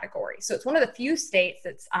that category. So it's one of the few states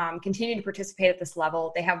that's continuing to participate at this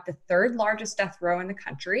level. They have the 3rd largest death row in the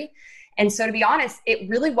country. And so to be honest, it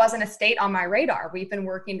really wasn't a state on my radar. We've been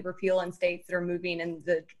working to repeal in states that are moving in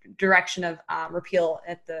the direction of repeal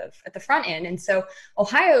at the front end. And so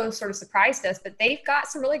Ohio sort of surprised us, but they've got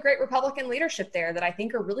some really great Republican leadership there that I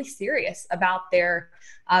think are really serious about their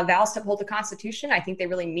vows to uphold the Constitution. I think they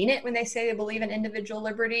really mean it when they say they believe in individual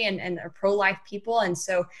liberty and are pro-life people. And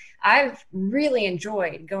so I've really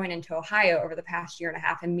enjoyed going into Ohio over the past year and a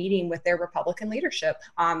half and meeting with their Republican leadership.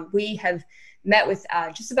 We have met with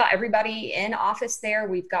just about everybody in office there.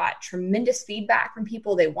 We've got tremendous feedback from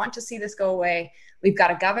people. They want to see this go away. We've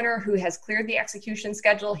got a governor who has cleared the execution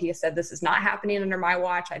schedule. He has said, this is not happening under my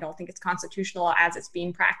watch. I don't think it's constitutional as it's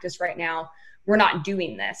being practiced right now. We're not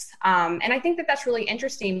doing this. And I think that that's really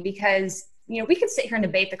interesting because we could sit here and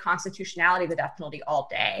debate the constitutionality of the death penalty all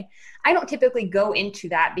day. I don't typically go into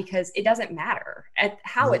that because it doesn't matter.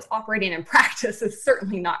 How it's operating in practice is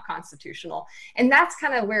certainly not constitutional. And that's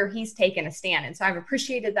kind of where he's taken a stand. And so I've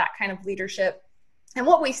appreciated that kind of leadership. And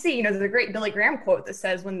what we see, there's a great Billy Graham quote that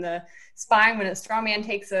says, when a straw man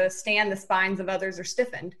takes a stand, the spines of others are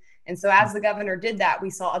stiffened. And so as the governor did that, we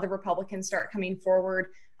saw other Republicans start coming forward,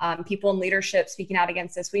 people in leadership speaking out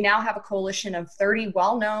against this. We now have a coalition of 30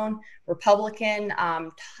 well-known Republican,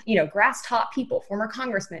 grass top people, former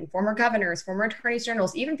congressmen, former governors, former attorneys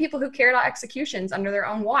generals, even people who carried out executions under their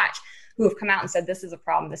own watch, who have come out and said, this is a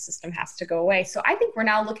problem, this system has to go away. So I think we're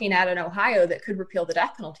now looking at an Ohio that could repeal the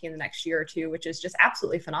death penalty in the next year or two, which is just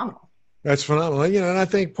absolutely phenomenal. That's phenomenal. And I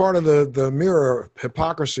think part of the mirror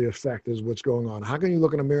hypocrisy effect is what's going on. How can you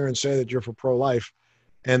look in a mirror and say that you're for pro-life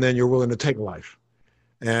and then you're willing to take life?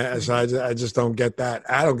 And so I just don't get that.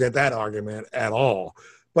 I don't get that argument at all.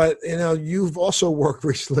 But, you've also worked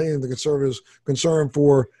recently in the conservatives' concern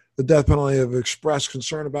for the death penalty, have expressed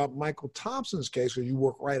concern about Michael Thompson's case, because you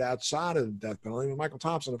work right outside of the death penalty. Michael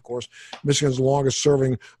Thompson, of course, Michigan's longest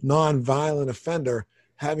serving nonviolent offender,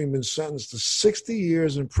 having been sentenced to 60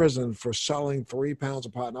 years in prison for selling 3 pounds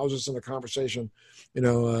of pot. And I was just in a conversation,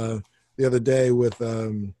 the other day with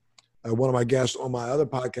one of my guests on my other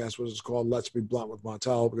podcast, was called Let's Be Blunt with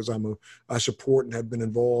Montel, because I support and have been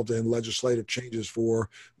involved in legislative changes for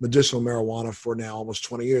medicinal marijuana for now almost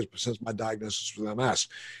 20 years, since my diagnosis with MS.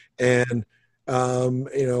 And,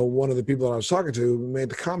 one of the people that I was talking to made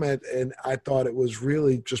the comment, and I thought it was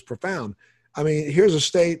really just profound. I mean, here's a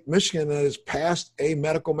state, Michigan, that has passed a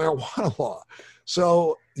medical marijuana law.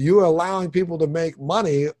 So you're allowing people to make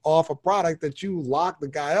money off a product that you lock the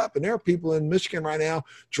guy up. And there are people in Michigan right now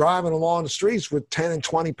driving along the streets with 10 and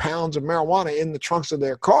 20 pounds of marijuana in the trunks of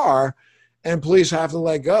their car, and police have to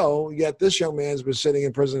let go. Yet this young man's been sitting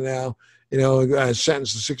in prison now,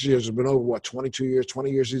 sentenced to 6 years, has been over, 22 years, 20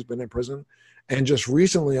 years he's been in prison. And just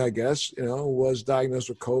recently, I guess, was diagnosed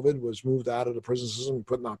with COVID, was moved out of the prison system,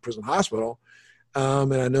 put in a prison hospital.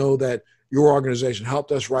 And I know that your organization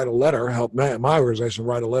helped us write a letter, helped my organization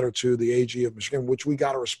write a letter to the AG of Michigan, which we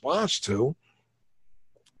got a response to,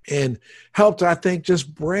 and helped, I think,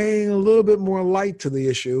 just bring a little bit more light to the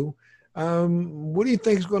issue. What do you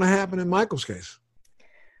think is going to happen in Michael's case?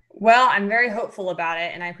 Well, I'm very hopeful about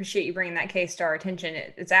it, and I appreciate you bringing that case to our attention.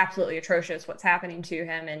 It's absolutely atrocious what's happening to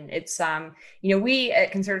him, and it's we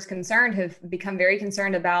at Conservatives Concerned have become very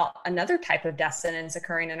concerned about another type of death sentence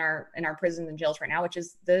occurring in our prisons and jails right now, which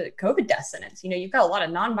is the COVID death sentence. You've got a lot of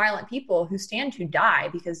nonviolent people who stand to die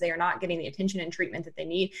because they are not getting the attention and treatment that they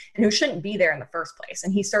need, and who shouldn't be there in the first place.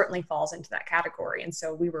 And he certainly falls into that category, and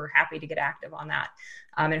so we were happy to get active on that.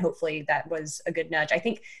 And hopefully that was a good nudge. I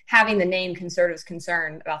think having the name Conservatives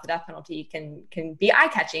Concerned about the death penalty can be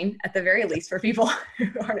eye-catching at the very least for people who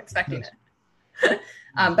aren't expecting it.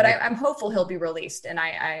 But I'm hopeful he'll be released, and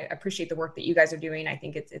I appreciate the work that you guys are doing. I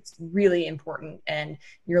think it's really important, and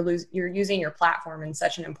you're using your platform in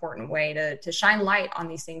such an important way to shine light on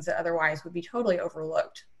these things that otherwise would be totally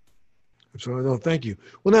overlooked. So no, thank you.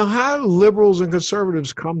 Well, now, how do liberals and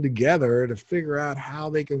conservatives come together to figure out how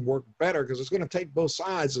they can work better? Because it's going to take both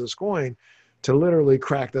sides of this coin to literally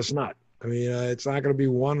crack this nut. I mean, it's not going to be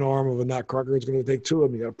one arm of a nutcracker. It's going to take two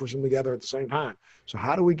of them. You got to push them together at the same time. So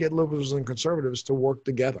how do we get liberals and conservatives to work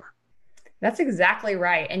together? That's exactly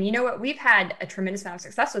right. And you know what? We've had a tremendous amount of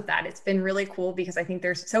success with that. It's been really cool because I think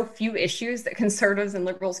there's so few issues that conservatives and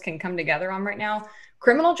liberals can come together on right now.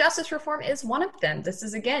 Criminal justice reform is one of them. This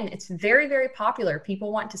is, again, it's very, very popular.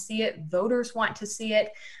 People want to see it. Voters want to see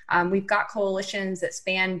it. We've got coalitions that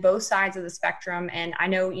span both sides of the spectrum. And I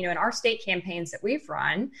know, in our state campaigns that we've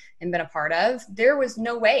run and been a part of, there was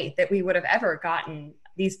no way that we would have ever gotten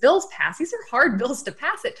these bills passed. These are hard bills to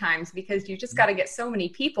pass at times because you just got to get so many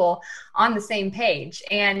people on the same page.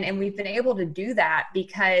 And we've been able to do that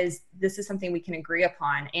because this is something we can agree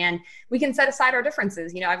upon, and we can set aside our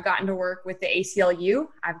differences. I've gotten to work with the ACLU.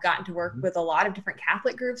 I've gotten to work with a lot of different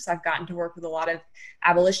Catholic groups. I've gotten to work with a lot of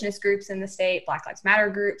abolitionist groups in the state, Black Lives Matter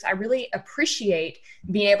groups. I really appreciate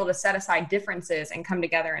being able to set aside differences and come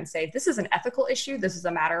together and say, this is an ethical issue. This is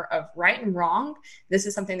a matter of right and wrong. This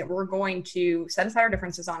is something that we're going to set aside our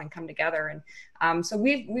differences on and come together. And so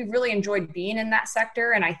we've really enjoyed being in that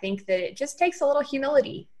sector. And I think that it just takes a little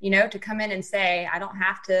humility, to come in and say, I don't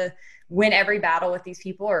have to win every battle with these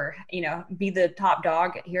people or, be the top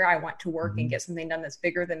dog here. I want to work and get something done that's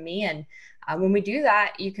bigger than me. And when we do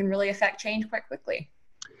that, you can really affect change quite quickly.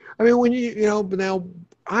 I mean, when but now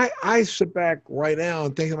I sit back right now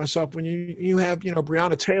and think to myself, when you have,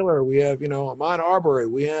 Breonna Taylor, we have, Ahmaud Arbery,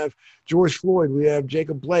 we have George Floyd, we have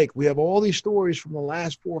Jacob Blake, we have all these stories from the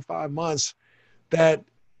last 4 or 5 months that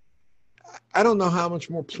I don't know how much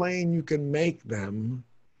more plain you can make them.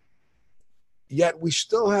 Yet we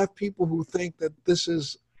still have people who think that this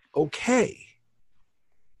is okay.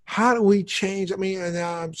 How do we change? I mean, and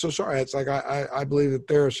I'm so sorry. It's like I believe that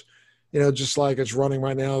there's, just like it's running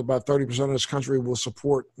right now, about 30% of this country will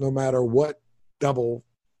support no matter what devil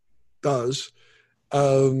does.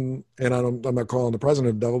 And I'm not calling the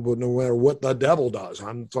president a devil, but no matter what the devil does,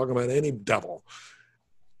 I'm talking about any devil.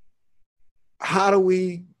 How do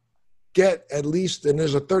we get at least, and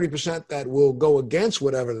there's a 30% that will go against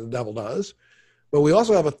whatever the devil does, but we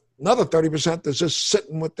also have another 30% that's just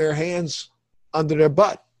sitting with their hands under their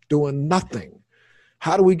butt, doing nothing.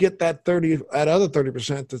 How do we get that other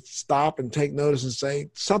 30% to stop and take notice and say,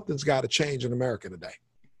 something's got to change in America today?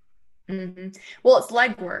 Mm-hmm. Well, it's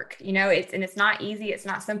legwork, it's not easy, it's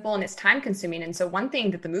not simple, and it's time consuming. And so one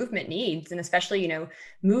thing that the movement needs, and especially,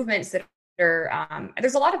 movements that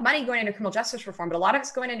there's a lot of money going into criminal justice reform, but a lot of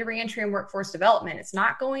it's going into reentry and workforce development. It's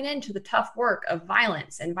not going into the tough work of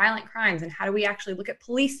violence and violent crimes and how do we actually look at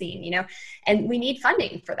policing, and we need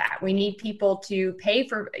funding for that. We need people to pay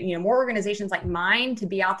for, more organizations like mine to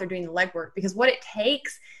be out there doing the legwork, because what it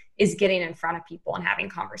takes is getting in front of people and having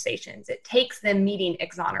conversations. It takes them meeting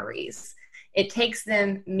exonerees. It takes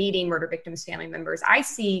them meeting murder victims' family members. I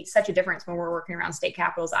see such a difference when we're working around state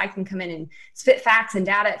capitals. I can come in and spit facts and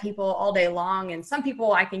data at people all day long, and some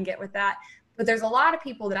people I can get with that. But there's a lot of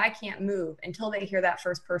people that I can't move until they hear that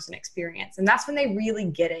first person experience. And that's when they really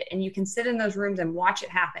get it. And you can sit in those rooms and watch it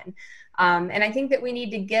happen. And I think that we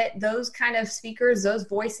need to get those kind of speakers, those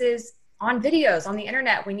voices on videos, on the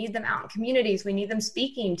internet. We need them out in communities. We need them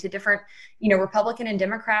speaking to different, Republican and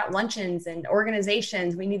Democrat luncheons and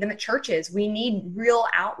organizations. We need them at churches. We need real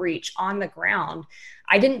outreach on the ground.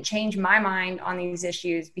 I didn't change my mind on these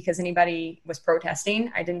issues because anybody was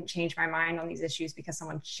protesting. I didn't change my mind on these issues because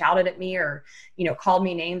someone shouted at me or, called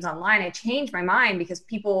me names online. I changed my mind because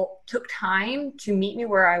people took time to meet me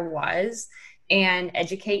where I was and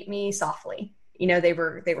educate me softly. They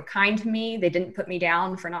were kind to me. They didn't put me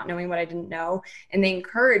down for not knowing what I didn't know. And they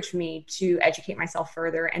encouraged me to educate myself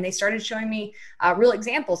further. And they started showing me real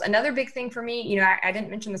examples. Another big thing for me, I didn't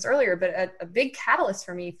mention this earlier, but a big catalyst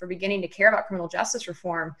for me for beginning to care about criminal justice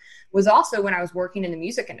reform was also when I was working in the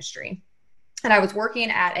music industry. And I was working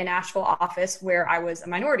at a Nashville office where I was a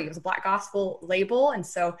minority. It was a Black gospel label. And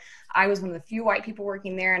so I was one of the few white people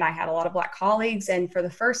working there. And I had a lot of Black colleagues. And for the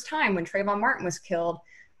first time, when Trayvon Martin was killed,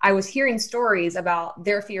 I was hearing stories about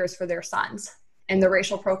their fears for their sons and the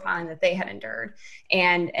racial profiling that they had endured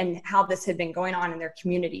and how this had been going on in their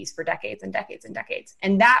communities for decades and decades and decades.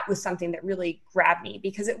 And that was something that really grabbed me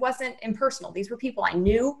because it wasn't impersonal. These were people I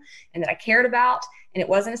knew and that I cared about, and it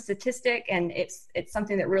wasn't a statistic. And it's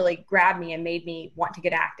something that really grabbed me and made me want to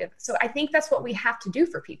get active. So I think that's what we have to do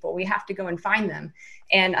for people. We have to go and find them.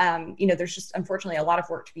 And, there's just unfortunately a lot of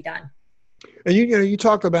work to be done. And you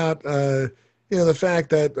talked about, the fact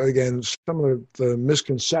that, again, some of the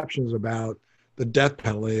misconceptions about the death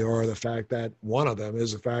penalty, or the fact that one of them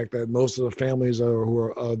is the fact that most of the families who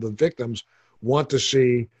are the victims want to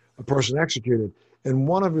see a person executed. And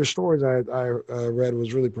one of your stories I read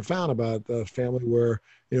was really profound about the family where,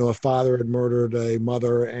 a father had murdered a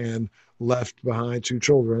mother and left behind two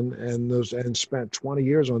children and spent 20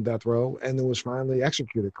 years on death row and then was finally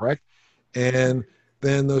executed, correct? And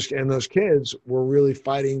then those kids were really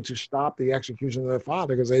fighting to stop the execution of their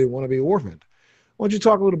father because they didn't want to be orphaned. Why don't you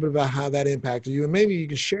talk a little bit about how that impacted you? And maybe you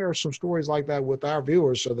can share some stories like that with our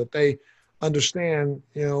viewers so that they understand,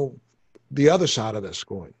 the other side of this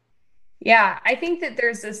coin. Yeah, I think that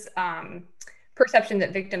there's this perception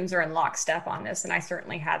that victims are in lockstep on this. And I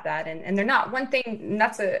certainly had that. And they're not. One thing, and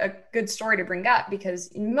that's a good story to bring up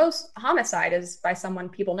because most homicide is by someone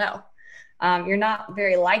people know. You're not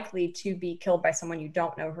very likely to be killed by someone you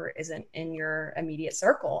don't know who isn't in your immediate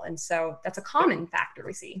circle. And so that's a common factor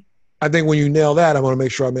we see. I think when you nail that, I want to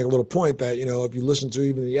make sure I make a little point that, if you listen to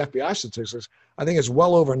even the FBI statistics, I think it's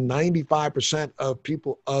well over 95% of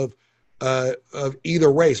people of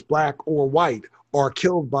either race, Black or white, are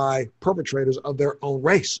killed by perpetrators of their own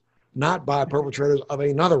race, not by perpetrators of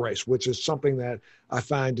another race, which is something that I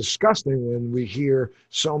find disgusting when we hear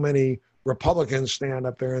so many Republicans stand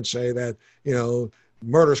up there and say that,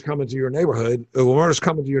 murder's coming to your neighborhood. Murder's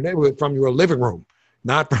coming to your neighborhood from your living room,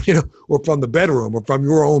 not from, or from the bedroom or from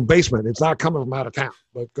your own basement. It's not coming from out of town.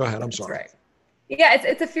 But go ahead. I'm sorry. That's right. Yeah,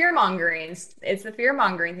 it's a fear-mongering. It's the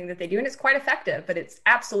fear-mongering thing that they do, and it's quite effective, but it's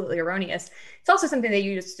absolutely erroneous. It's also something they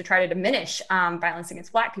use to try to diminish violence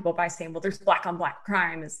against Black people by saying, well, there's Black-on-Black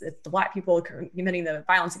crime. It's the Black people committing the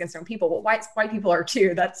violence against their own people. Well, white people are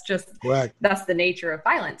too. That's just, correct. That's the nature of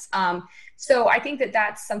violence. So I think that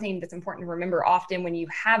that's something that's important to remember. Often when you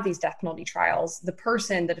have these death penalty trials, the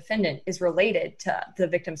defendant is related to the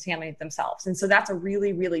victim's family themselves. And so that's a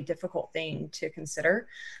really, really difficult thing to consider.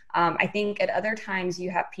 I think at other times you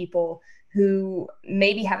have people who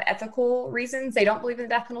maybe have ethical reasons. They don't believe in the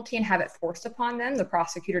death penalty and have it forced upon them. The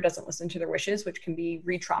prosecutor doesn't listen to their wishes, which can be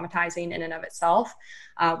re-traumatizing in and of itself.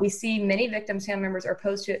 We see many victims' family members are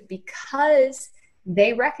opposed to it because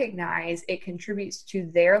they recognize it contributes to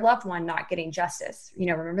their loved one not getting justice.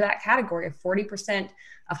 Remember that category of 40%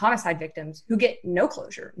 of homicide victims who get no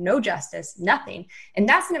closure, no justice, nothing. And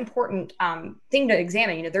that's an important thing to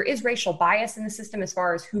examine. There is racial bias in the system as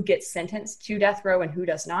far as who gets sentenced to death row and who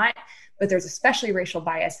does not. But there's especially racial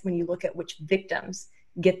bias when you look at which victims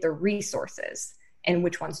get the resources and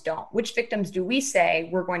which ones don't. Which victims do we say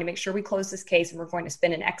we're going to make sure we close this case and we're going to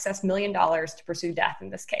spend an excess $1 million to pursue death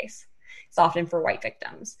in this case? It's often for white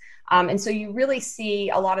victims. And so you really see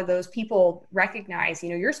a lot of those people recognize,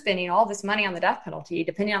 you're spending all this money on the death penalty,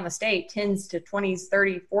 depending on the state, 10s to 20s,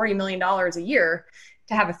 30, $40 million a year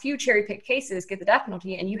to have a few cherry picked cases get the death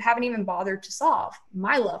penalty. And you haven't even bothered to solve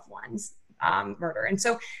my loved one's murder. And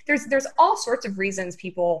so there's all sorts of reasons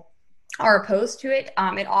people are opposed to it.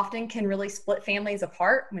 It often can really split families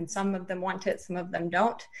apart when some of them want it, some of them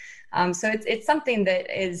don't. So it's something that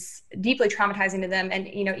is deeply traumatizing to them. And,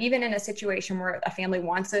 even in a situation where a family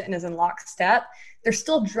wants it and is in lockstep, they're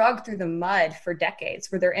still dragged through the mud for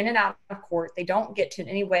decades where they're in and out of court. They don't get to in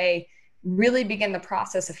any way really begin the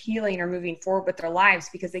process of healing or moving forward with their lives,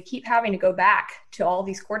 because they keep having to go back to all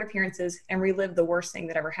these court appearances and relive the worst thing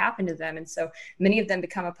that ever happened to them. And so many of them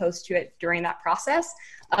become opposed to it during that process.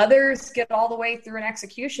 Others get all the way through an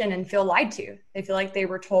execution and feel lied to. They feel like they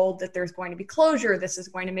were told that there's going to be closure. This is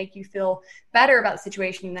going to make you feel better about the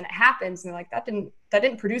situation. And then it happens. And they're like, that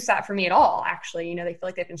didn't produce that for me at all. Actually, they feel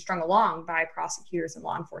like they've been strung along by prosecutors and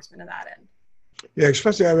law enforcement to that end. Yeah,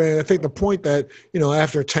 especially, I think the point that,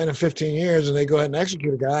 after 10 and 15 years and they go ahead and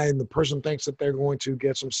execute a guy and the person thinks that they're going to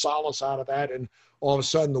get some solace out of that, and all of a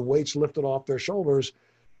sudden the weight's lifted off their shoulders,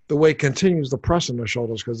 the weight continues to press on their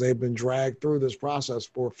shoulders because they've been dragged through this process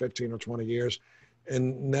for 15 or 20 years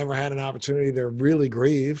and never had an opportunity to really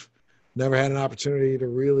grieve, never had an opportunity to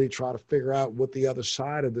really try to figure out what the other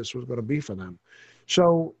side of this was going to be for them.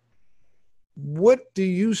 So what do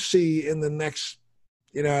you see in the next,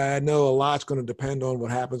 I know a lot's going to depend on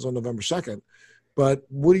what happens on November 2nd, but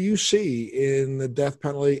what do you see in the death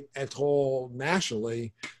penalty at all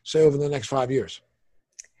nationally, say over the next 5 years?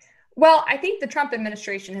 Well, I think the Trump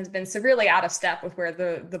administration has been severely out of step with where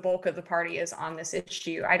the bulk of the party is on this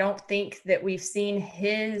issue. I don't think that we've seen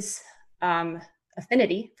his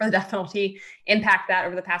affinity for the death penalty impact that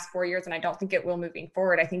over the past 4 years, and I don't think it will moving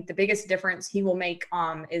forward. I think the biggest difference he will make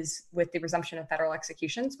is with the resumption of federal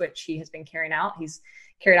executions, which he has been carrying out. He's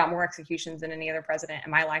carried out more executions than any other president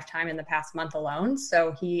in my lifetime in the past month alone.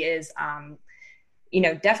 So he is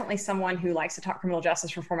definitely someone who likes to talk criminal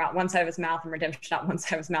justice reform out one side of his mouth and redemption out one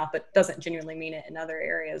side of his mouth, but doesn't genuinely mean it in other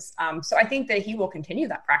areas. So I think that he will continue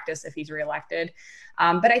that practice if he's reelected.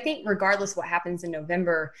 But I think regardless of what happens in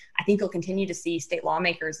November, I think you'll continue to see state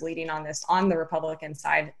lawmakers leading on this on the Republican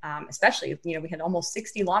side, especially, we had almost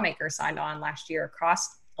 60 lawmakers signed on last year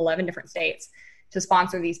across 11 different states to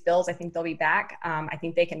sponsor these bills. I think they'll be back. I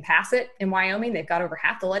think they can pass it in Wyoming. They've got over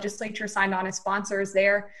half the legislature signed on as sponsors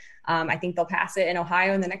there. I think they'll pass it in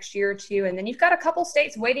Ohio in the next year or two. And then you've got a couple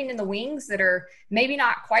states waiting in the wings that are maybe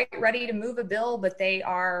not quite ready to move a bill, but they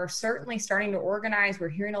are certainly starting to organize. We're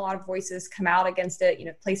hearing a lot of voices come out against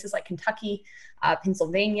it. Places like Kentucky,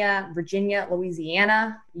 Pennsylvania, Virginia,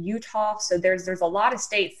 Louisiana, Utah. So there's a lot of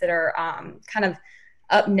states that are kind of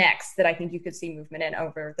up next that I think you could see movement in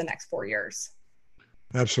over the next 4 years.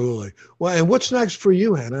 Absolutely. Well, and what's next for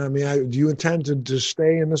you, Hannah? I mean, do you intend to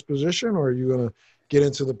stay in this position, or are you going to get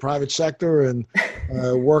into the private sector and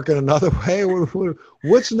work in another way?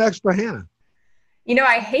 What's next for Hannah?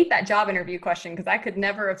 I hate that job interview question because I could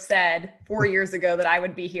never have said 4 years ago that I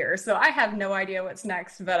would be here. So I have no idea what's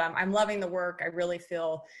next, but I'm loving the work. I really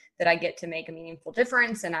feel that I get to make a meaningful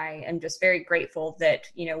difference. And I am just very grateful that,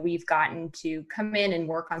 we've gotten to come in and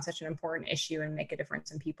work on such an important issue and make a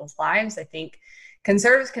difference in people's lives. I think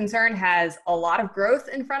Conservatives Concerned has a lot of growth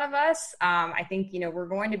in front of us. I think, we're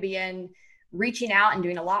going to be reaching out and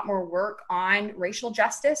doing a lot more work on racial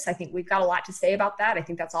justice. I think we've got a lot to say about that. I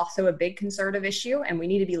think that's also a big conservative issue, and we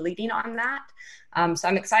need to be leading on that. So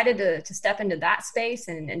I'm excited to step into that space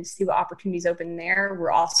and see what opportunities open there.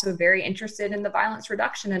 We're also very interested in the violence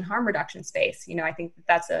reduction and harm reduction space. I think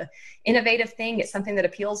that's a innovative thing. It's something that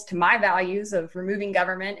appeals to my values of removing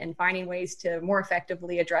government and finding ways to more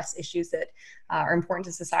effectively address issues that are important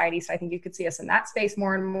to society. So I think you could see us in that space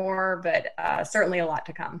more and more, but certainly a lot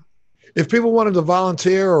to come. If people wanted to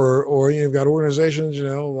volunteer or you've got organizations,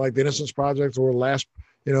 like the Innocence Project or Last,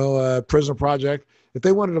 Prison Project, if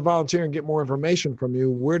they wanted to volunteer and get more information from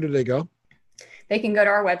you, where do they go? They can go to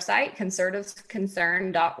our website,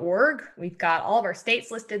 conservativesconcern.org. We've got all of our states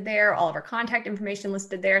listed there, all of our contact information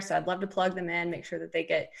listed there. So I'd love to plug them in, make sure that they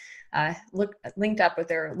get linked up with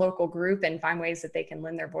their local group and find ways that they can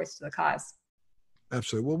lend their voice to the cause.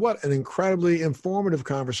 Absolutely. Well, what an incredibly informative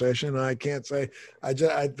conversation. I can't say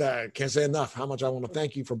enough how much I want to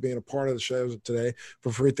thank you for being a part of the show today for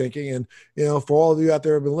Free Thinking. And, for all of you out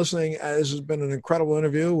there who have been listening, this has been an incredible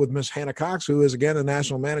interview with Miss Hannah Cox, who is, again, the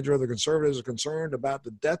national manager of the Conservatives Concerned about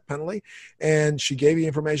the death penalty. And she gave you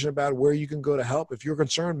information about where you can go to help. If you're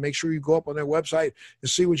concerned, make sure you go up on their website and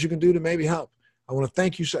see what you can do to maybe help. I want to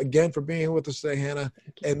thank you again for being here with us today, Hannah.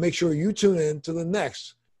 And make sure you tune in to the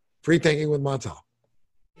next Free Thinking with Montel.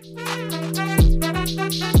 Thank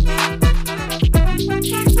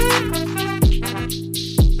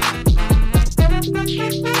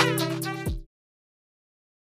you.